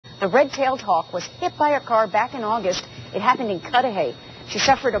The red-tailed hawk was hit by a car back in August. It happened in Cudahy. She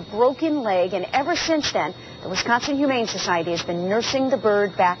suffered a broken leg, and ever since then, the Wisconsin Humane Society has been nursing the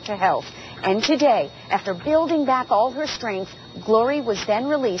bird back to health. And today, after building back all her strength, Glory was then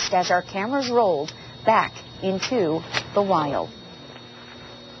released as our cameras rolled back into the wild.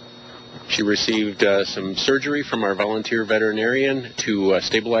 She received some surgery from our volunteer veterinarian to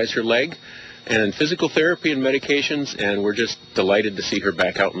stabilize her leg, and physical therapy and medications, and we're just delighted to see her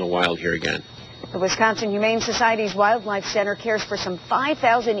back out in the wild here again. The Wisconsin Humane Society's Wildlife Center cares for some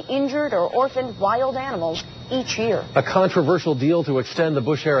 5,000 injured or orphaned wild animals each year. A controversial deal to extend the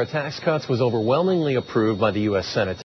Bush-era tax cuts was overwhelmingly approved by the U.S. Senate.